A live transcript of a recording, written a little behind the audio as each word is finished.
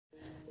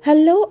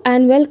Hello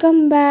and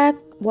welcome back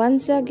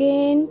once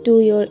again to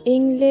your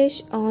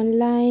English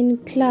online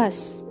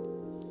class.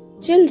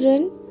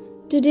 Children,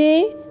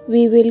 today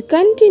we will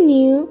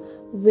continue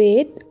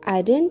with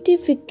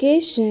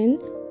identification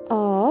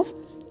of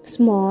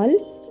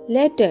small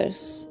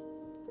letters.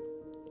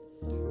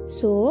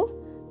 So,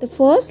 the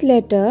first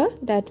letter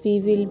that we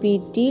will be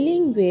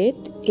dealing with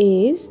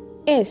is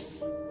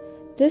S.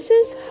 This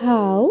is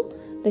how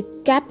the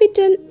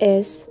capital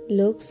S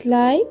looks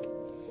like,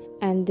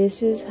 and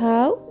this is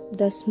how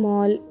the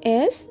small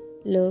s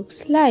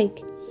looks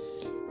like.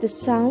 The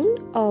sound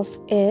of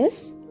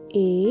S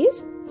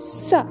is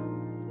S.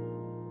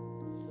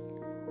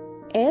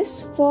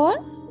 S for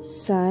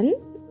sun,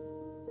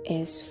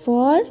 S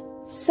for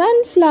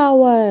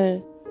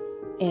sunflower,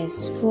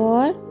 S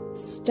for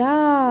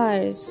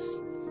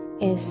stars,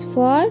 S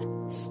for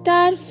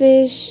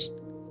starfish,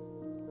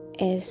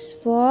 S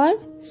for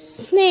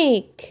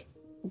snake.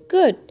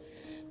 Good.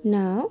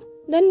 Now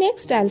the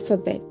next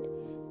alphabet.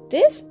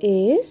 This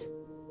is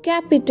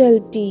capital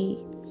T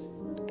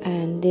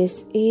and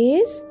this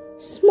is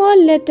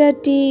small letter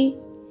t.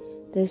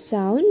 The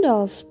sound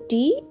of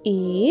T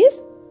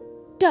is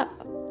T.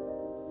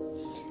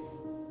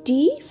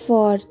 T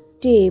for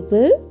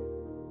table,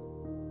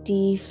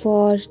 T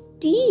for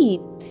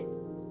teeth,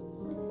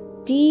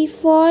 T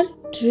for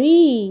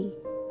tree,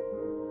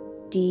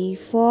 T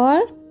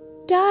for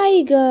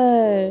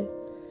tiger,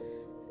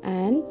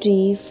 and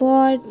T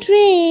for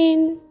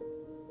train.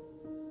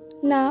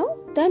 Now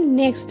the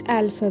next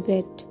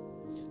alphabet.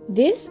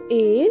 This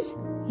is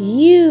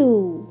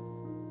U.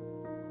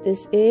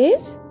 This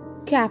is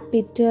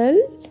capital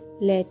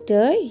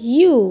letter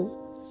U.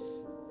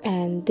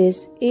 And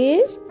this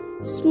is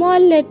small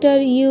letter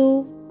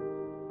u.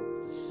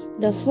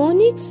 The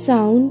phonic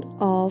sound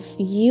of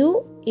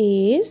U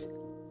is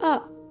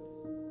A.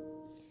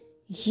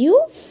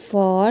 U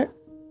for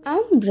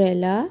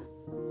umbrella,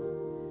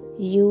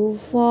 U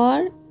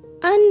for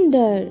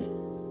under,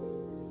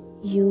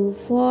 U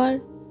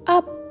for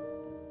up,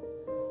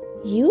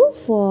 U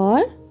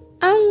for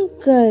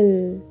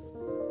uncle.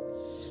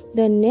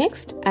 The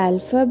next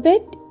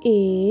alphabet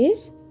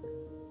is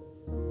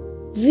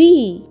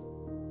V.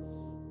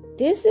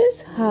 This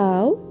is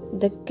how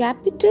the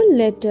capital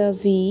letter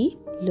V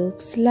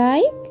looks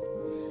like,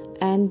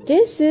 and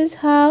this is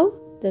how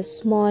the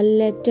small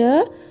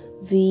letter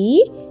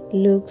V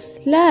looks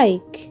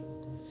like.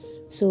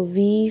 So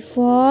V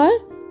for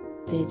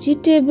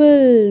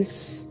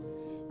vegetables,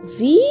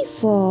 V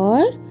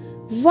for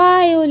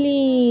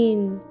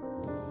violin,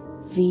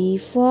 V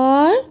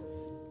for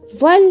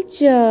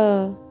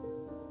vulture,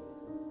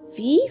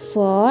 V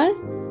for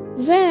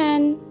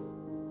van.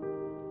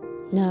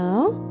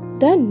 Now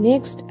the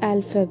next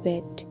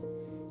alphabet.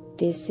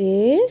 This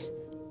is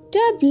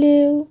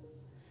W.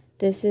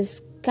 This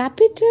is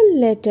capital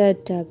letter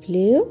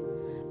W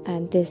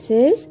and this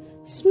is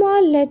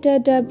small letter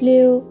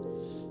w.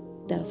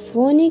 The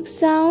phonic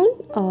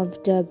sound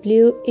of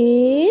W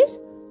is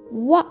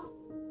W.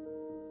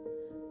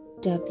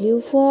 W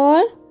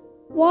for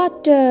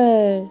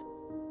water,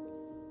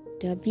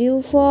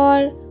 W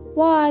for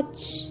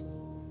watch,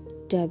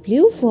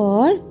 W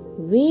for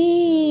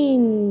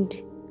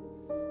wind,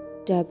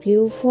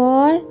 W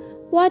for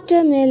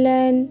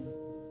watermelon,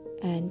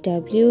 and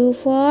W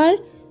for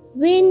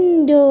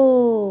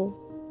window.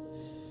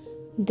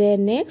 The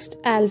next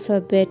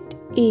alphabet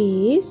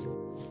is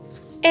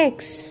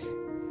X.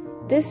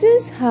 This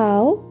is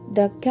how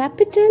the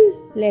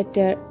capital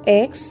letter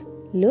X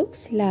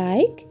looks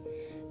like,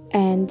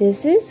 and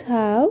this is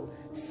how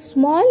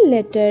small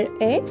letter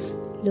x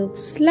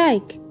looks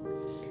like.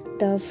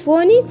 The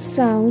phonic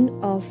sound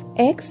of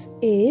X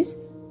is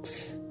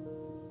X.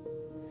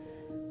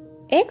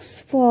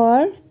 X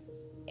for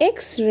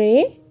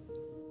X-ray,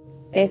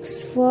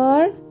 X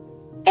for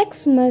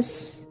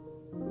Xmas,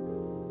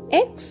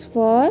 X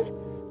for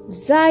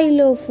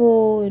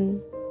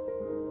xylophone.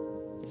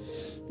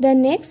 The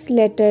next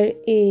letter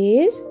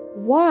is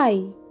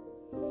Y.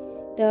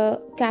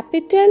 The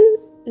capital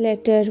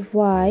letter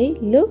Y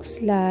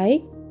looks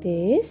like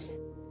this.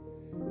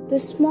 The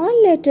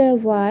small letter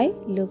Y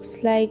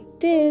looks like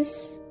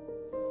this.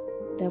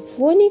 The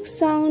phonic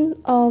sound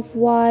of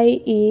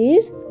Y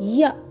is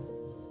Y.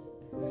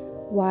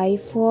 Y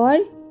for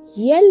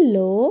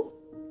yellow,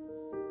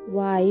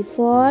 Y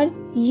for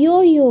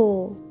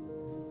yo-yo,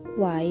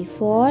 Y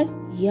for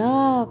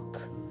yak,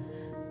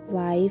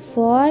 Y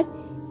for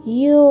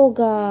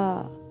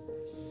yoga.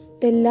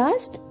 The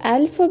last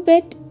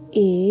alphabet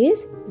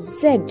is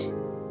Z.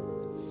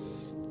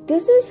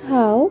 This is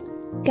how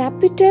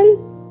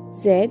capital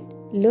Z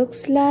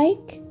looks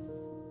like.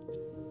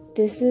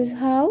 This is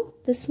how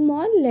the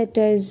small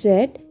letter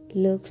Z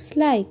looks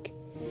like.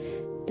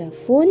 The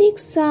phonic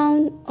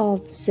sound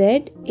of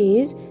Z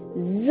is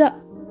Z.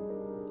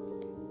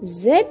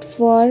 Z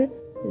for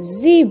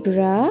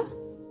zebra,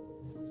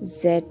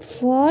 Z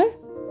for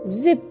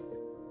zip,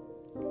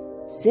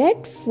 Z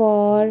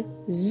for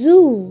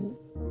zoo,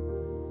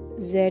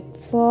 Z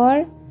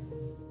for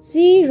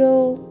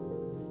zero,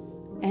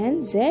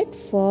 and Z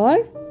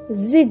for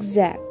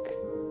zigzag.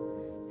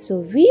 So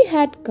we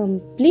had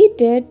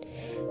completed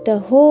the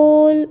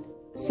whole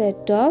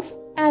set of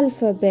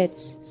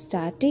alphabets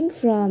starting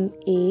from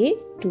A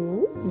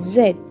to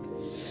Z.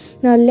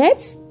 Now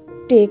let's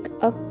take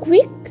a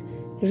quick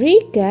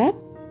recap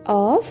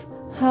of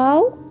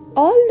how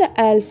all the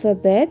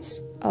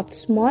alphabets of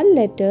small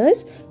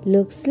letters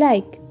looks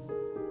like.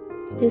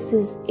 This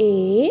is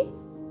A,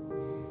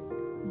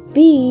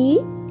 B,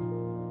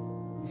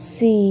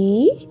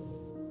 C,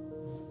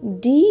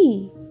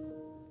 D,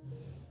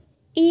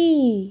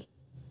 E,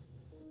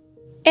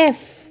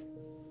 F,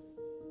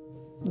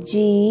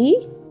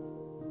 G,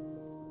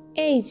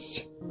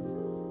 H,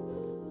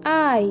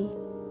 I,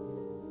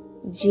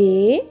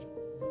 J,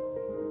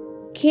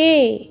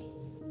 K,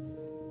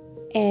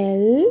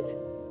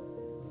 L,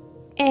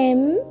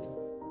 M,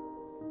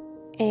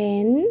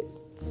 N,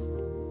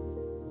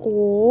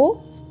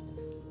 O,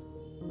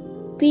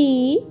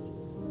 P,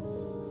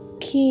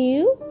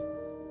 Q,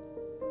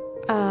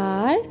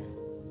 R,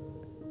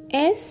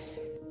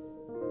 S,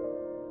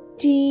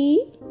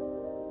 T,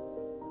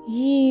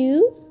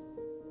 U,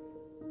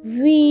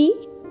 V,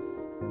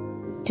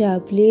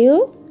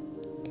 W,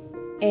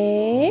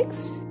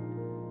 X,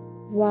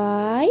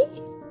 Y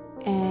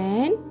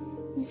and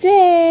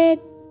Z.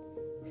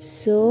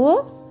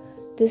 So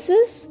this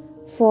is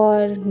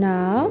for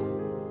now.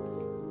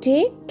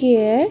 Take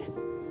care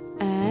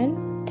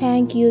and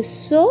thank you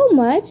so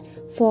much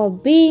for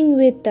being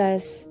with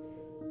us.